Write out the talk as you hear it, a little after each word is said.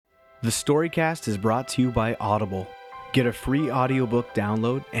The Storycast is brought to you by Audible. Get a free audiobook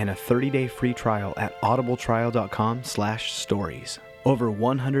download and a 30-day free trial at audibletrial.com/stories. Over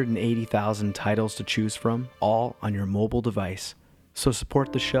 180,000 titles to choose from, all on your mobile device. So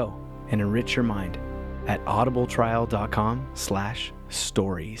support the show and enrich your mind at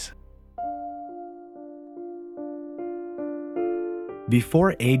audibletrial.com/stories.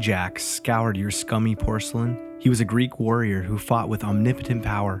 Before Ajax scoured your scummy porcelain, he was a Greek warrior who fought with omnipotent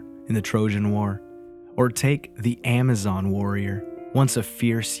power in the Trojan War. Or take the Amazon warrior, once a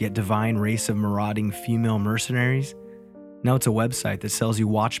fierce yet divine race of marauding female mercenaries. Now it's a website that sells you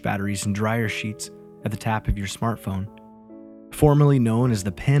watch batteries and dryer sheets at the tap of your smartphone. Formerly known as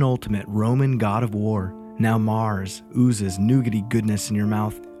the penultimate Roman god of war, now Mars oozes nougaty goodness in your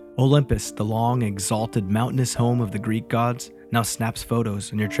mouth. Olympus, the long, exalted, mountainous home of the Greek gods, now snaps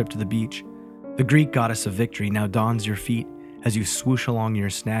photos on your trip to the beach. The Greek goddess of victory now dawns your feet as you swoosh along your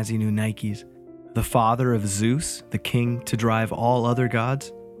snazzy new Nikes. The father of Zeus, the king to drive all other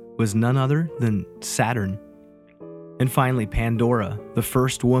gods, was none other than Saturn. And finally, Pandora, the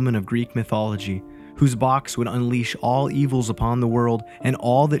first woman of Greek mythology, whose box would unleash all evils upon the world, and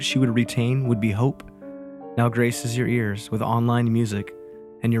all that she would retain would be hope, now graces your ears with online music,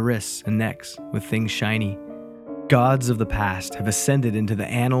 and your wrists and necks with things shiny. Gods of the past have ascended into the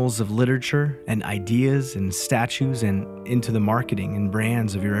annals of literature and ideas and statues and into the marketing and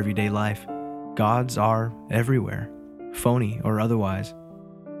brands of your everyday life. Gods are everywhere, phony or otherwise.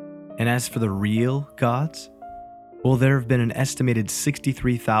 And as for the real gods, well, there have been an estimated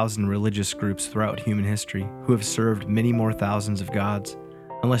 63,000 religious groups throughout human history who have served many more thousands of gods,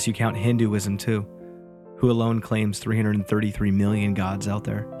 unless you count Hinduism too, who alone claims 333 million gods out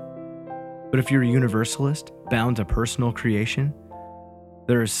there. But if you're a universalist, bound to personal creation,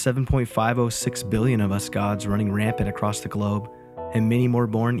 there are 7.506 billion of us gods running rampant across the globe, and many more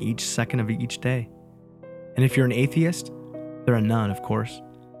born each second of each day. And if you're an atheist, there are none, of course.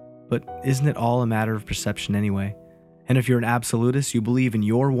 But isn't it all a matter of perception anyway? And if you're an absolutist, you believe in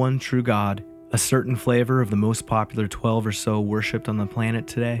your one true God, a certain flavor of the most popular 12 or so worshipped on the planet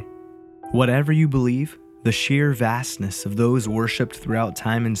today. Whatever you believe, the sheer vastness of those worshipped throughout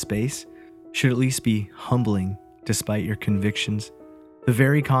time and space should at least be humbling despite your convictions. The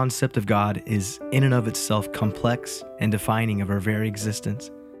very concept of God is in and of itself complex and defining of our very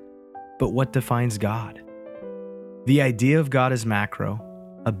existence. But what defines God? The idea of God is macro,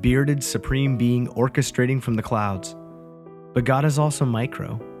 a bearded supreme being orchestrating from the clouds. But God is also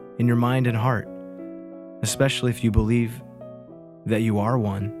micro, in your mind and heart, especially if you believe that you are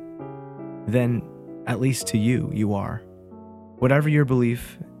one. Then, at least to you, you are. Whatever your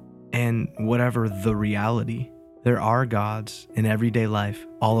belief, and whatever the reality, there are gods in everyday life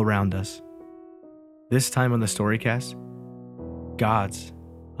all around us. This time on the Storycast, gods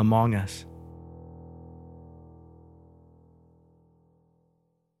among us.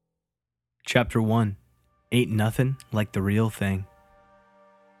 Chapter 1, Ain't Nothing Like the Real Thing.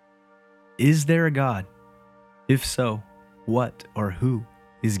 Is there a God? If so, what or who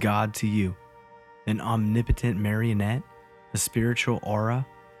is God to you? An omnipotent marionette? A spiritual aura?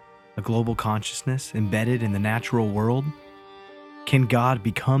 A global consciousness embedded in the natural world? Can God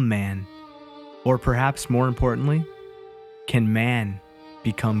become man? Or perhaps more importantly, can man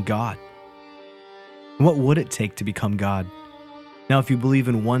become God? What would it take to become God? Now, if you believe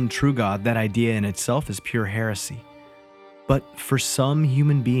in one true God, that idea in itself is pure heresy. But for some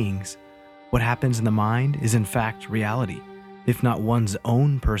human beings, what happens in the mind is in fact reality, if not one's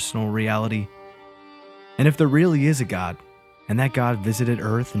own personal reality. And if there really is a God, and that God visited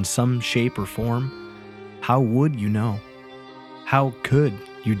Earth in some shape or form, how would you know? How could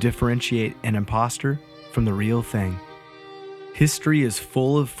you differentiate an imposter from the real thing? History is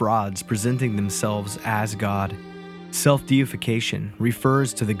full of frauds presenting themselves as God. Self-deification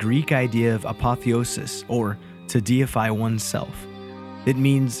refers to the Greek idea of apotheosis, or to deify oneself. It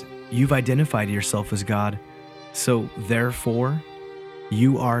means you've identified yourself as God, so therefore,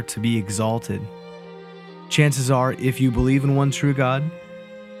 you are to be exalted. Chances are, if you believe in one true God,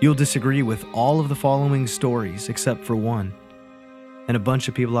 you'll disagree with all of the following stories except for one. And a bunch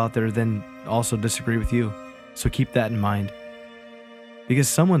of people out there then also disagree with you, so keep that in mind. Because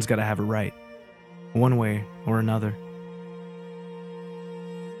someone's got to have it right, one way or another.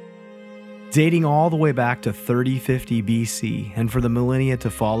 Dating all the way back to 3050 BC, and for the millennia to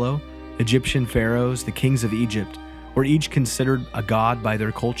follow, Egyptian pharaohs, the kings of Egypt, were each considered a god by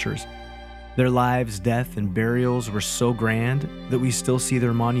their cultures. Their lives, death, and burials were so grand that we still see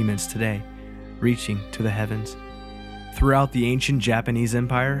their monuments today, reaching to the heavens. Throughout the ancient Japanese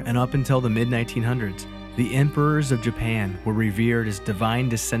Empire and up until the mid-1900s, The emperors of Japan were revered as divine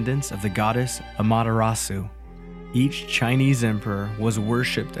descendants of the goddess Amaterasu. Each Chinese emperor was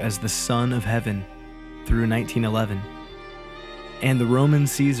worshipped as the son of heaven through 1911. And the Roman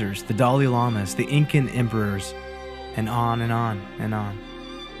Caesars, the Dalai Lamas, the Incan emperors, and on and on and on.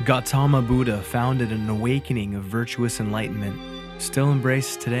 Gautama Buddha founded an awakening of virtuous enlightenment, still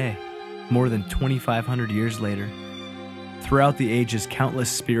embraced today, more than 2,500 years later. Throughout the ages, countless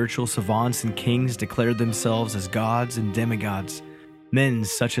spiritual savants and kings declared themselves as gods and demigods. Men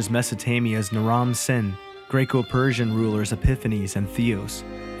such as Mesopotamia's Naram Sin, Greco-Persian rulers Epiphanes and Theos,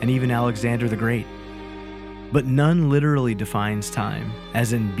 and even Alexander the Great. But none literally defines time,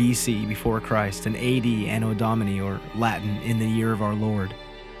 as in BC before Christ and AD Anno Domini, or Latin in the year of our Lord.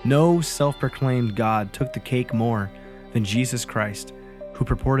 No self-proclaimed God took the cake more than Jesus Christ, who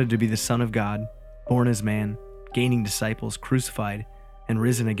purported to be the Son of God, born as man, gaining disciples, crucified, and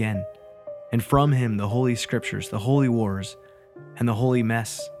risen again. And from him the Holy Scriptures, the Holy Wars, and the holy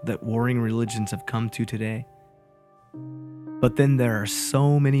mess that warring religions have come to today. But then there are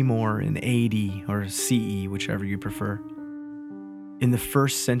so many more in AD or CE, whichever you prefer. In the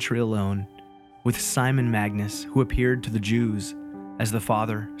 1st century alone, with Simon Magus, who appeared to the Jews as the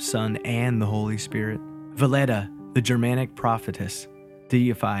Father, Son, and the Holy Spirit. Veleda, the Germanic prophetess,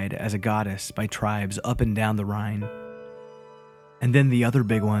 deified as a goddess by tribes up and down the Rhine. And then the other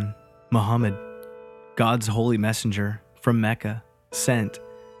big one, Muhammad, God's holy messenger from Mecca, sent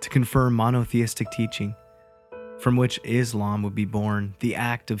to confirm monotheistic teaching, from which Islam would be born, the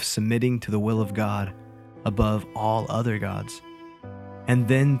act of submitting to the will of God above all other gods. And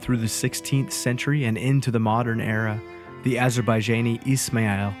then through the 16th century and into the modern era, the Azerbaijani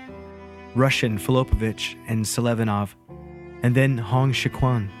Ismail, Russian Filopovich and Selevanov, and then Hong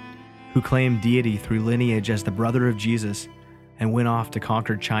Xiuquan, who claimed deity through lineage as the brother of Jesus and went off to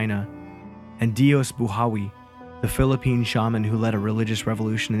conquer China, and Dios Buhawi, the Philippine shaman who led a religious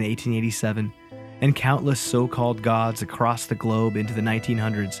revolution in 1887, and countless so-called gods across the globe into the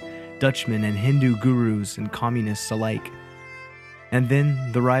 1900s, Dutchmen and Hindu gurus and communists alike. And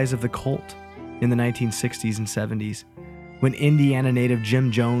then the rise of the cult in the 1960s and 70s, when Indiana native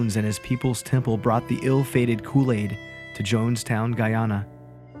Jim Jones and his People's Temple brought the ill-fated Kool-Aid to Jonestown, Guyana,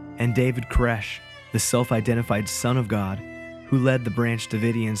 and David Koresh, the self-identified Son of God, who led the Branch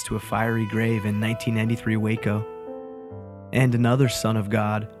Davidians to a fiery grave in 1993 Waco, and another Son of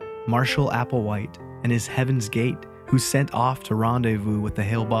God, Marshall Applewhite, and his Heaven's Gate, who sent off to rendezvous with the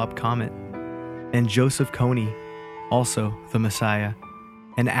Hale-Bopp Comet, and Joseph Kony, also the Messiah,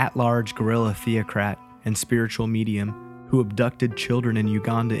 an at-large guerrilla theocrat and spiritual medium who abducted children in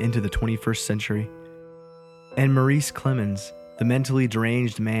Uganda into the 21st century, and Maurice Clemens, the mentally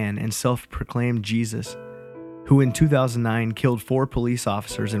deranged man and self-proclaimed Jesus, who in 2009 killed 4 police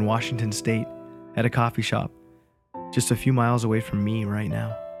officers in Washington state at a coffee shop, just a few miles away from me right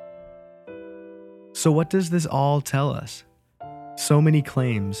now. So what does this all tell us? So many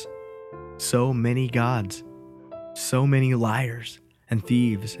claims, so many gods, so many liars and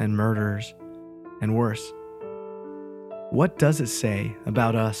thieves and murderers, and worse. What does it say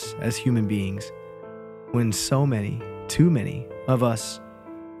about us as human beings when so many, too many of us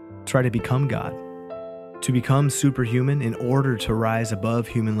try to become God, to become superhuman in order to rise above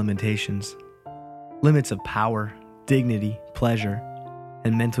human limitations, limits of power, dignity, pleasure,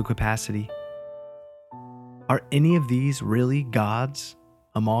 and mental capacity? Are any of these really gods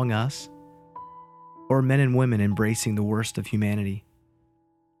among us, or men and women embracing the worst of humanity?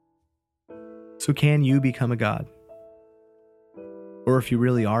 So can you become a god? Or if you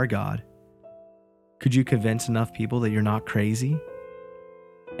really are God, could you convince enough people that you're not crazy?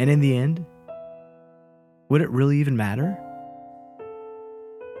 And in the end, would it really even matter?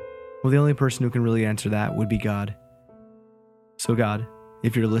 Well, the only person who can really answer that would be God. So God,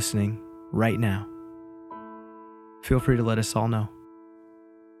 if you're listening right now, feel free to let us all know.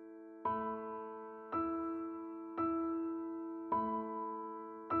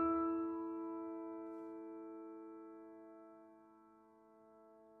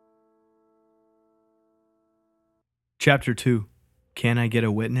 Chapter 2, Can I Get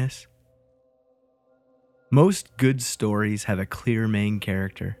a Witness? Most good stories have a clear main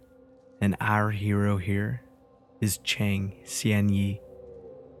character, and our hero here is Chang Xianyi,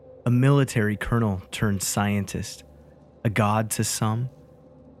 a military colonel turned scientist, a god to some,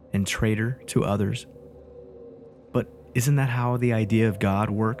 and traitor to others. But isn't that how the idea of God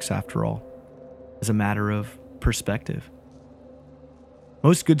works after all? As a matter of perspective.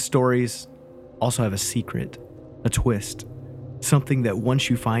 Most good stories also have a secret, a twist, something that once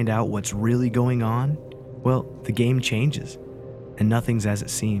you find out what's really going on, well, the game changes, and nothing's as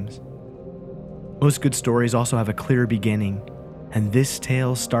it seems. Most good stories also have a clear beginning, and this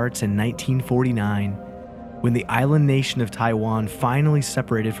tale starts in 1949, when the island nation of Taiwan finally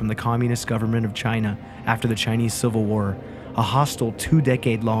separated from the Communist government of China after the Chinese Civil War, a hostile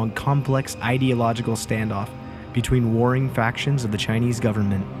 2-decade-long complex ideological standoff between warring factions of the Chinese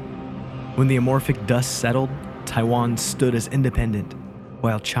government. When the amorphic dust settled, Taiwan stood as independent,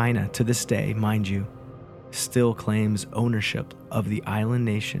 while China, to this day, mind you, still claims ownership of the island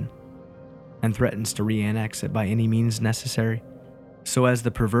nation and threatens to re-annex it by any means necessary. So as the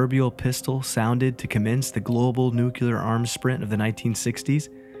proverbial pistol sounded to commence the global nuclear arms sprint of the 1960s,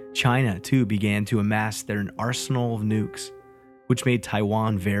 China too began to amass their arsenal of nukes, which made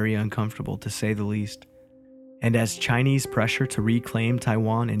Taiwan very uncomfortable to say the least. And as Chinese pressure to reclaim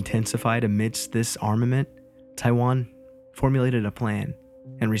Taiwan intensified amidst this armament, Taiwan formulated a plan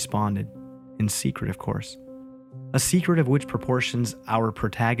and responded, in secret of course. A secret of which proportions our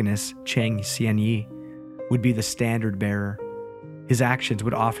protagonist, Chiang Xianyi, would be the standard bearer. His actions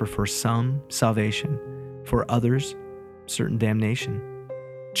would offer for some salvation, for others certain damnation.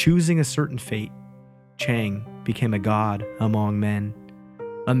 Choosing a certain fate, Chiang became a god among men,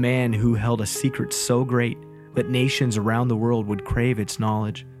 a man who held a secret so great that nations around the world would crave its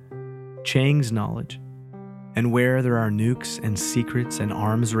knowledge, Chiang's knowledge. And where there are nukes and secrets and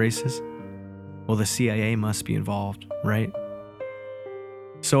arms races, well, the CIA must be involved, right?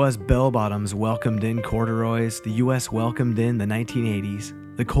 So as bell-bottoms welcomed in corduroys, the US welcomed in the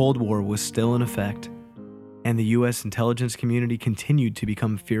 1980s, the Cold War was still in effect, and the US intelligence community continued to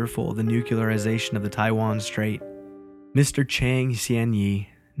become fearful of the nuclearization of the Taiwan Strait. Mr. Chiang Xianyi,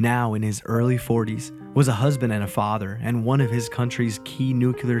 now in his early 40s, was a husband and a father, and one of his country's key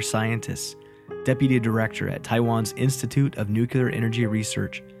nuclear scientists, deputy director at Taiwan's Institute of Nuclear Energy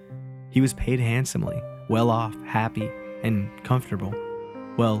Research. He was paid handsomely, well off, happy, and comfortable.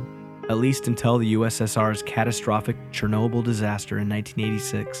 Well, at least until the USSR's catastrophic Chernobyl disaster in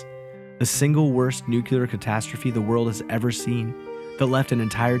 1986, the single worst nuclear catastrophe the world has ever seen, that left an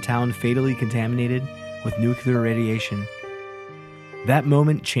entire town fatally contaminated with nuclear radiation. That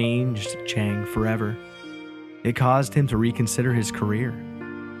moment changed Chiang forever. It caused him to reconsider his career,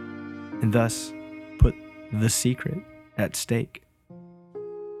 and thus put the secret at stake.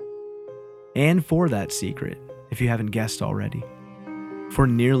 And for that secret, if you haven't guessed already, for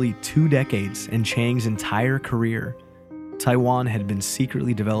nearly 2 decades in Chiang's entire career, Taiwan had been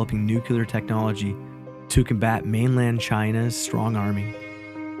secretly developing nuclear technology to combat mainland China's strong army.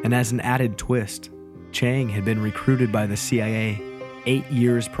 And as an added twist, Chiang had been recruited by the CIA 8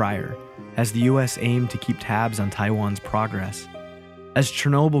 years prior, as the US aimed to keep tabs on Taiwan's progress. As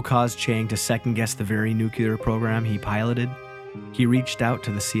Chernobyl caused Chiang to second-guess the very nuclear program he piloted, he reached out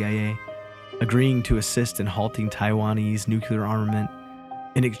to the CIA, agreeing to assist in halting Taiwanese nuclear armament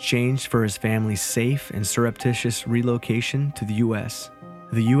in exchange for his family's safe and surreptitious relocation to the US.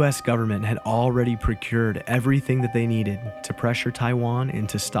 The US government had already procured everything that they needed to pressure Taiwan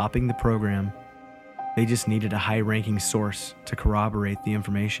into stopping the program. They just needed a high-ranking source to corroborate the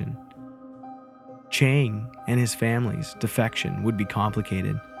information. Chiang and his family's defection would be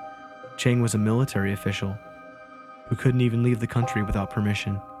complicated. Chiang was a military official who couldn't even leave the country without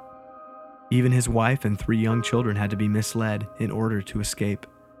permission. Even his wife and 3 young children had to be misled in order to escape.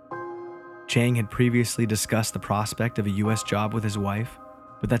 Chiang had previously discussed the prospect of a US job with his wife,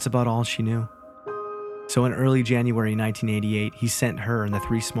 but that's about all she knew. So in early January 1988, he sent her and the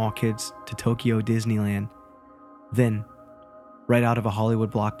 3 small kids to Tokyo Disneyland. Then, right out of a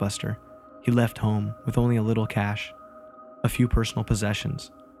Hollywood blockbuster, he left home with only a little cash, a few personal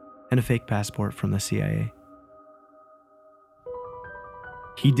possessions, and a fake passport from the CIA.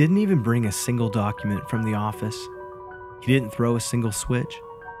 He didn't even bring a single document from the office. He didn't throw a single switch.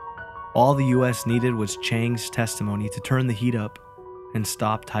 All the US needed was Chiang's testimony to turn the heat up and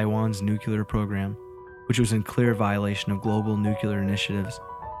stop Taiwan's nuclear program, which was in clear violation of global nuclear initiatives.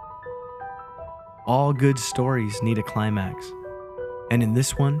 All good stories need a climax, and in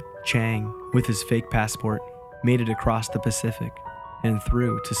this one, Chiang, with his fake passport, made it across the Pacific and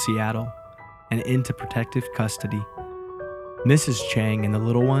through to Seattle and into protective custody. Mrs. Chiang and the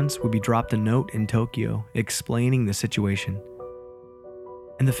little ones would be dropped a note in Tokyo explaining the situation,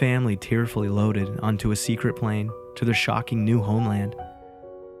 and the family tearfully loaded onto a secret plane to their shocking new homeland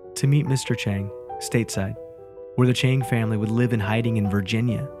to meet Mr. Chiang stateside, where the Chiang family would live in hiding in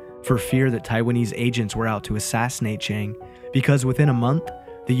Virginia for fear that Taiwanese agents were out to assassinate Chiang, because within a month,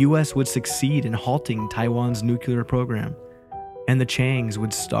 the US would succeed in halting Taiwan's nuclear program, and the Chiangs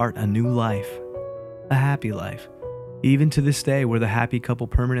would start a new life, a happy life, even to this day where the happy couple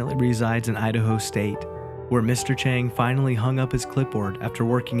permanently resides in Idaho State, where Mr. Chang finally hung up his clipboard after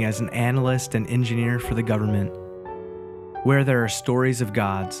working as an analyst and engineer for the government. Where there are stories of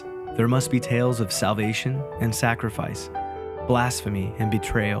gods, there must be tales of salvation and sacrifice, blasphemy and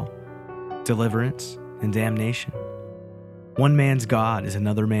betrayal, deliverance and damnation. One man's God is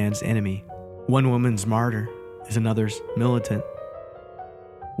another man's enemy. One woman's martyr is another's militant.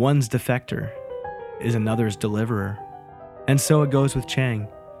 One's defector is another's deliverer. And so it goes with Chang.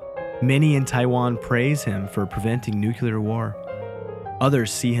 Many in Taiwan praise him for preventing nuclear war.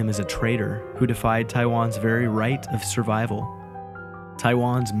 Others see him as a traitor who defied Taiwan's very right of survival.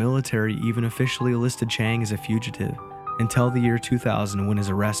 Taiwan's military even officially listed Chang as a fugitive until the year 2000 when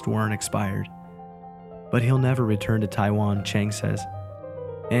his arrest warrant expired. But he'll never return to Taiwan, Chang says.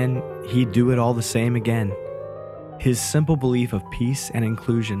 And he'd do it all the same again. His simple belief of peace and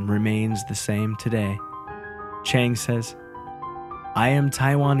inclusion remains the same today. Chang says, "I am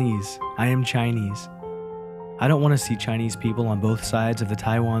Taiwanese, I am Chinese. I don't want to see Chinese people on both sides of the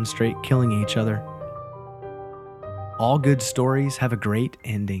Taiwan Strait killing each other." All good stories have a great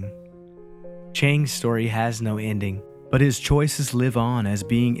ending. Chang's story has no ending, but his choices live on as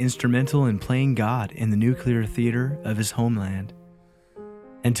being instrumental in playing God in the nuclear theater of his homeland.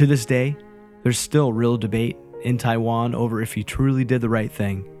 And to this day, there's still real debate in Taiwan over if he truly did the right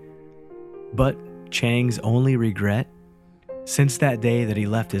thing. But Chang's only regret? Since that day that he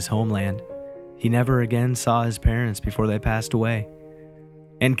left his homeland, he never again saw his parents before they passed away.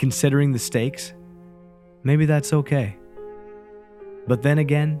 And considering the stakes, maybe that's okay. But then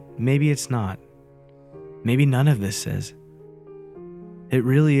again, maybe it's not. Maybe none of this is. It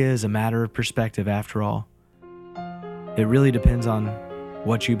really is a matter of perspective after all. It really depends on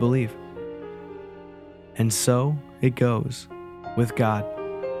what you believe. And so it goes with God.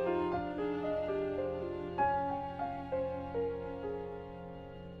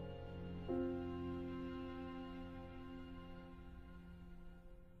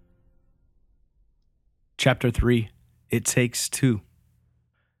 Chapter 3. It Takes Two.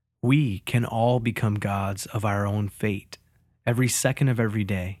 We can all become gods of our own fate. Every second of every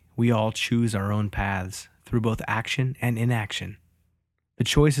day, we all choose our own paths through both action and inaction. The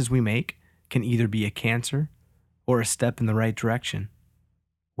choices we make can either be a cancer or a step in the right direction.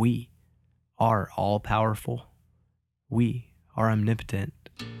 We are all-powerful. We are omnipotent.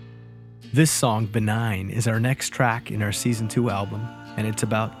 This song, Benign, is our next track in our Season 2 album, and it's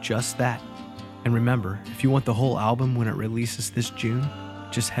about just that. And remember, if you want the whole album when it releases this June,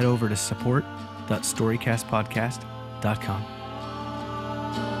 just head over to support.storycastpodcast.com.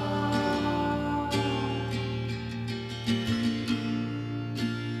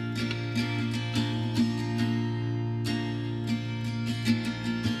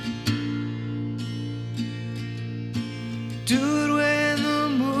 Dude, when the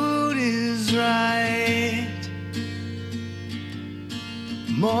mood is right,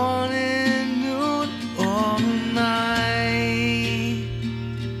 morning, noon, or night,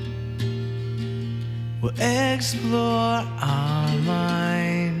 we'll explore our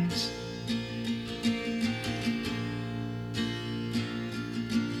minds.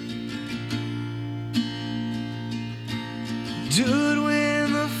 Dude,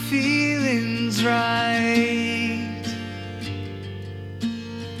 when the feeling's right,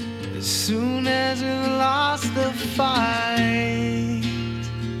 as soon as we've lost the fight,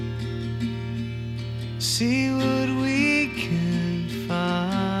 see what we can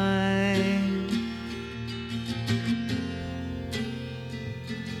find.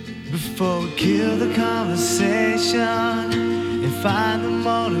 Before we kill the conversation and find the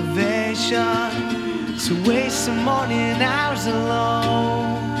motivation to waste some morning hours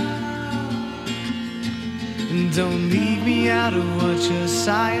alone. And don't leave me out of what you're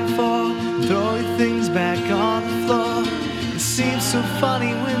sighing for. Throw your things back on the floor. It seems so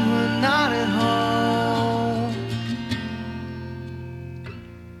funny when we're not at home.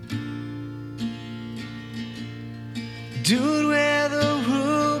 Dude, where the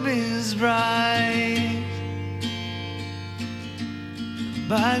room is bright,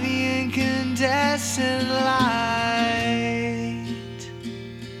 by the incandescent light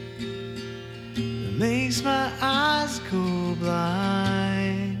that makes my eyes go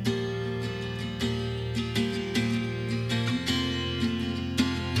blind.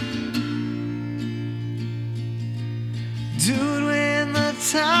 Dude, when the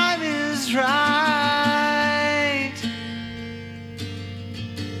time is right,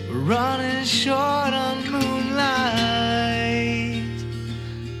 we're running short on moonlight.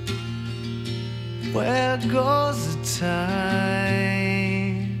 Where goes the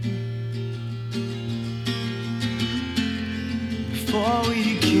time? Before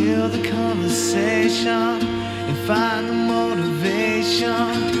we kill the conversation find the motivation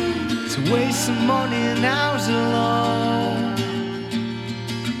to waste some money and hours alone.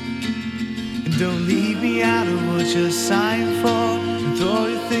 And don't leave me out of what you're sighing for, and throw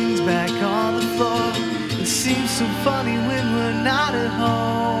your things back on the floor. It seems so funny when we're not at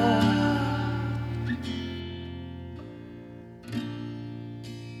home.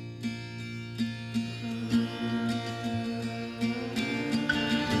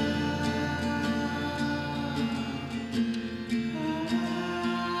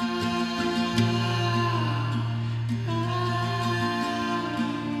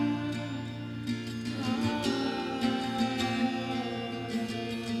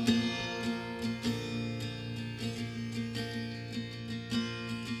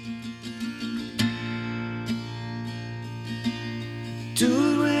 Do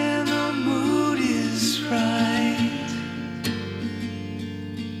it when the mood is right.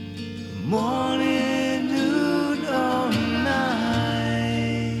 Morning, noon, or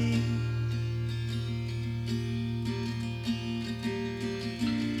night.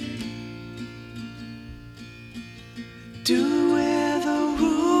 Do it where the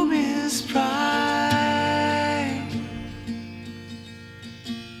room is bright.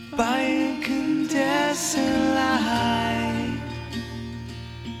 By incandescent light.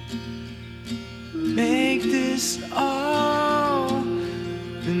 Make this all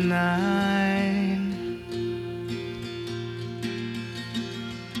benign,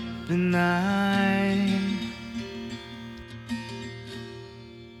 benign.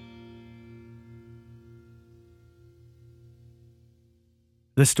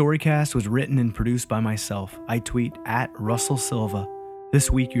 The Storycast was written and produced by myself. I tweet at Russell Silva.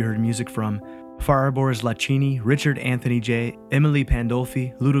 This week you heard music from Faraboris Lacini, Richard Anthony J., Emily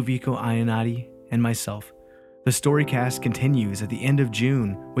Pandolfi, Ludovico Ionati, and myself. The Storycast continues at the end of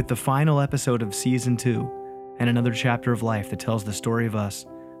June with the final episode of Season 2 and another chapter of life that tells the story of us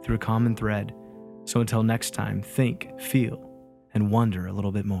through a common thread. So until next time, think, feel, and wonder a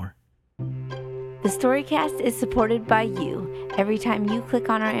little bit more. The Storycast is supported by you every time you click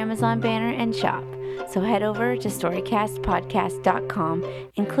on our Amazon banner and shop. So head over to storycastpodcast.com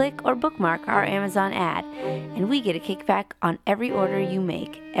and click or bookmark our Amazon ad, and we get a kickback on every order you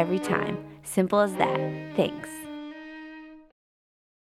make every time. Simple as that. Thanks.